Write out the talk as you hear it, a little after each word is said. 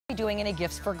Doing any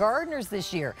gifts for gardeners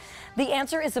this year? The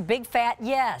answer is a big fat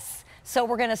yes. So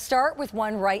we're going to start with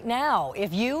one right now.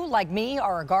 If you, like me,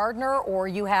 are a gardener or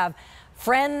you have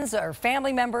friends or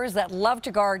family members that love to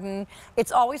garden,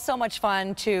 it's always so much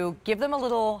fun to give them a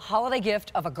little holiday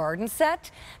gift of a garden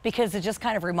set, because it just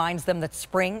kind of reminds them that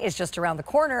spring is just around the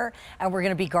corner and we're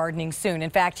going to be gardening soon. In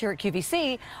fact, here at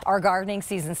QVC, our gardening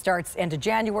season starts end of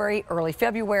January, early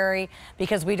February,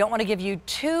 because we don't want to give you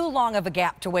too long of a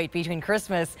gap to wait between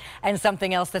Christmas and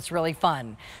something else that's really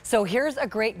fun. So here's a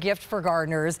great gift for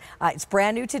gardeners. It's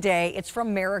brand new today. It's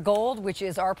from Marigold, which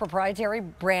is our proprietary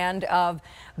brand of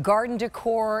garden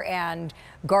decor and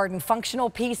garden functional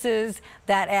pieces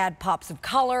that add pops of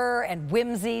color and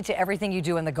whimsy to everything you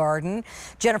do in the garden.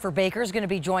 Jennifer Baker is going to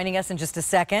be joining us in just a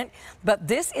second, but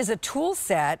this is a tool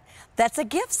set that's a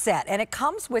gift set, and it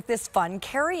comes with this fun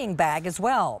carrying bag as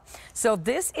well. So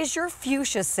this is your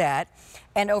fuchsia set,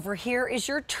 and over here is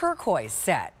your turquoise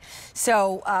set.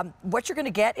 So what you're going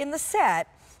to get in the set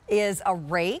is a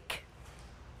rake.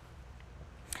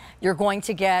 You're going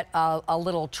to get a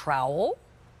little trowel.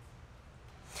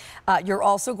 You're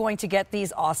also going to get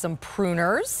these awesome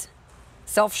pruners,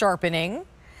 self-sharpening,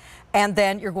 and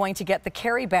then you're going to get the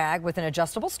carry bag with an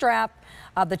adjustable strap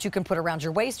that you can put around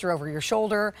your waist or over your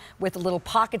shoulder, with little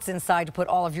pockets inside to put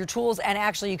all of your tools, and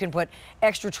actually you can put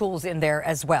extra tools in there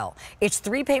as well. It's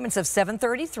 3 payments of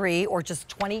 $733 or just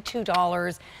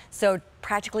 $22, so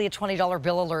practically a $20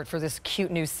 bill alert for this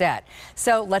cute new set.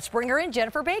 So let's bring her in.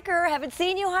 Jennifer Baker, haven't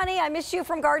seen you, honey. I missed you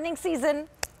from gardening season.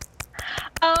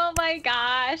 Oh my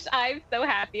gosh, I'm so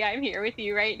happy I'm here with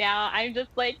you right now. I'm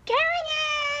just like, Carolyn!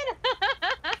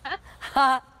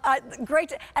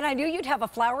 Great. And I knew you'd have a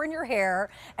flower in your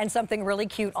hair and something really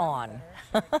cute on.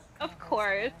 Of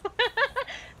course.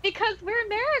 Because we're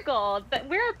Marigold, but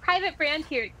we're a private brand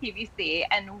here at QVC,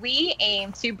 and we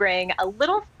aim to bring a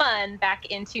little fun back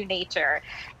into nature.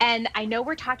 And I know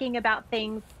we're talking about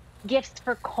gifts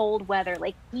for cold weather,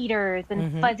 like heaters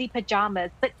and fuzzy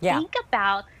pajamas, but think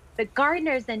about the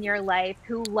gardeners in your life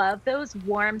who love those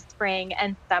warm spring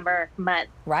and summer months.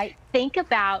 Right. Think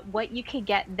about what you can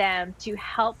get them to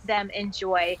help them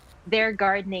enjoy their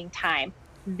gardening time.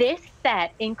 This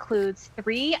set includes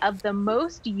 3 of the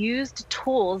most used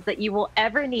tools that you will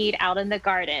ever need out in the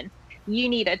garden. You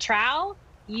need a trowel,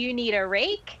 you need a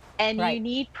rake, and you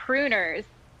need pruners.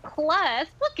 Plus,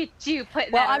 look at you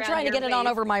putting that around your waist. Well, I'm trying to get it on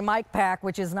over my mic pack,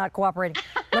 which is not cooperating.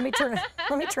 Let me turn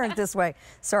it this way.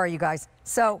 Sorry, you guys.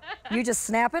 So you just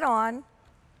snap it on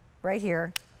right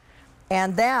here.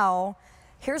 And now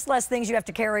here's less things you have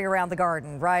to carry around the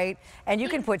garden, right? And you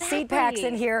can put seed packs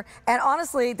in here. And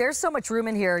honestly, there's so much room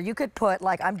in here. You could put,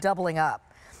 like, I'm doubling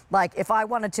up. Like, if I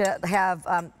wanted to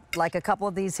have like a couple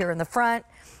of these here in the front,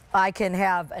 I can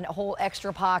have a whole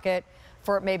extra pocket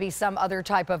for maybe some other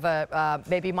type of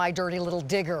maybe my dirty little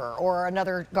digger or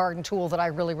another garden tool that I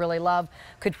really, really love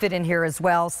could fit in here as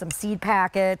well. Some seed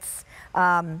packets,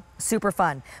 super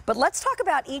fun. But let's talk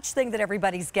about each thing that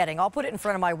everybody's getting. I'll put it in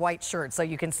front of my white shirt so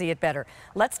you can see it better.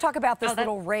 Let's talk about this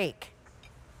little rake.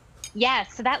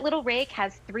 Yes, so that little rake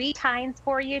has 3 tines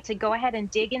for you to go ahead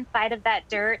and dig inside of that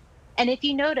dirt. And if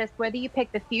you notice, whether you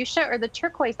pick the fuchsia or the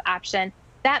turquoise option,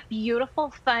 that beautiful,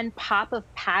 fun pop of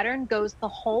pattern goes the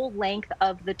whole length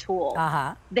of the tool.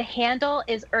 The handle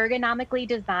is ergonomically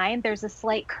designed. There's a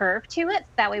slight curve to it.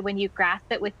 So that way when you grasp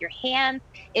it with your hands,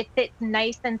 it fits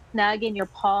nice and snug in your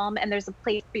palm, and there's a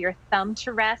place for your thumb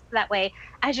to rest. That way,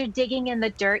 as you're digging in the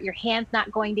dirt, your hand's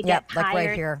not going to get tired. Like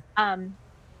right here.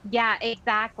 Yeah,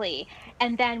 exactly.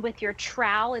 And then with your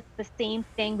trowel, it's the same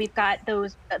thing. We've got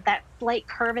that slight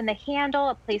curve in the handle,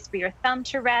 a place for your thumb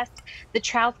to rest. The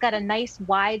trowel's got a nice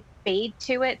wide fade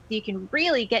to it, so you can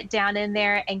really get down in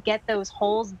there and get those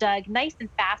holes dug nice and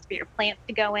fast for your plants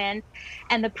to go in.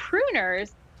 And the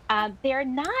pruners, they're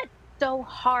not so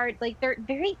hard. Like, they're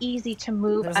very easy to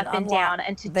move up and down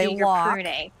and to do your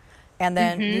pruning. And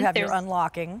then you have your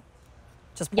unlocking.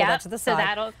 Just pull that to the side. So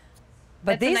that'll...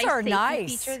 But these are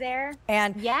nice. Feature there.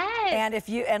 And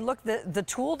look, the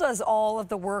tool does all of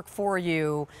the work for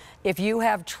you. If you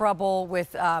have trouble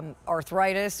with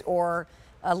arthritis or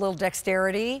a little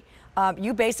dexterity,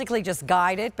 you basically just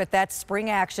guide it, but that spring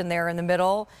action there in the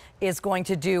middle is going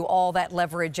to do all that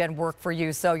leverage and work for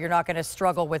you, so you're not going to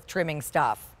struggle with trimming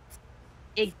stuff.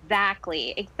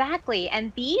 Exactly, exactly.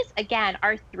 And these, again,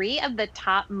 are 3 of the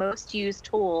top most used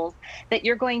tools that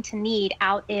you're going to need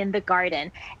out in the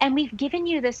garden. And we've given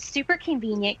you this super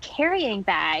convenient carrying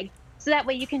bag, so that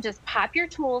way you can just pop your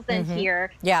tools in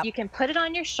here. You can put it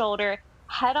on your shoulder,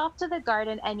 head off to the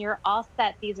garden and you're all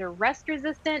set. These are rust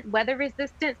resistant, weather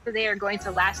resistant, so they are going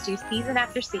to last you season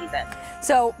after season.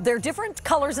 So they're different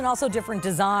colors and also different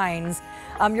designs.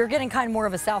 You're getting kind of more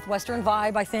of a Southwestern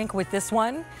vibe, I think, with this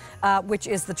one, which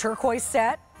is the turquoise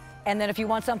set. And then if you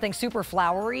want something super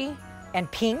flowery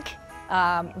and pink,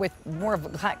 with more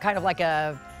of kind of like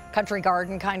a country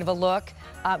garden kind of a look,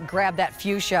 grab that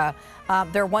fuchsia.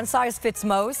 They're one size fits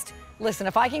most. Listen,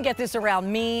 if I can get this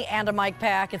around me and a mic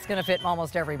pack, it's going to fit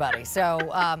almost everybody. So,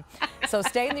 so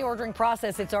stay in the ordering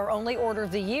process. It's our only order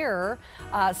of the year.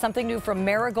 Something new from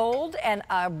Marigold, and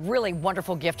a really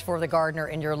wonderful gift for the gardener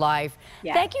in your life.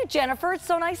 Yeah. Thank you, Jennifer. It's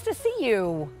so nice to see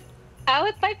you. Oh,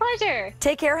 it's my pleasure.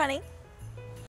 Take care, honey.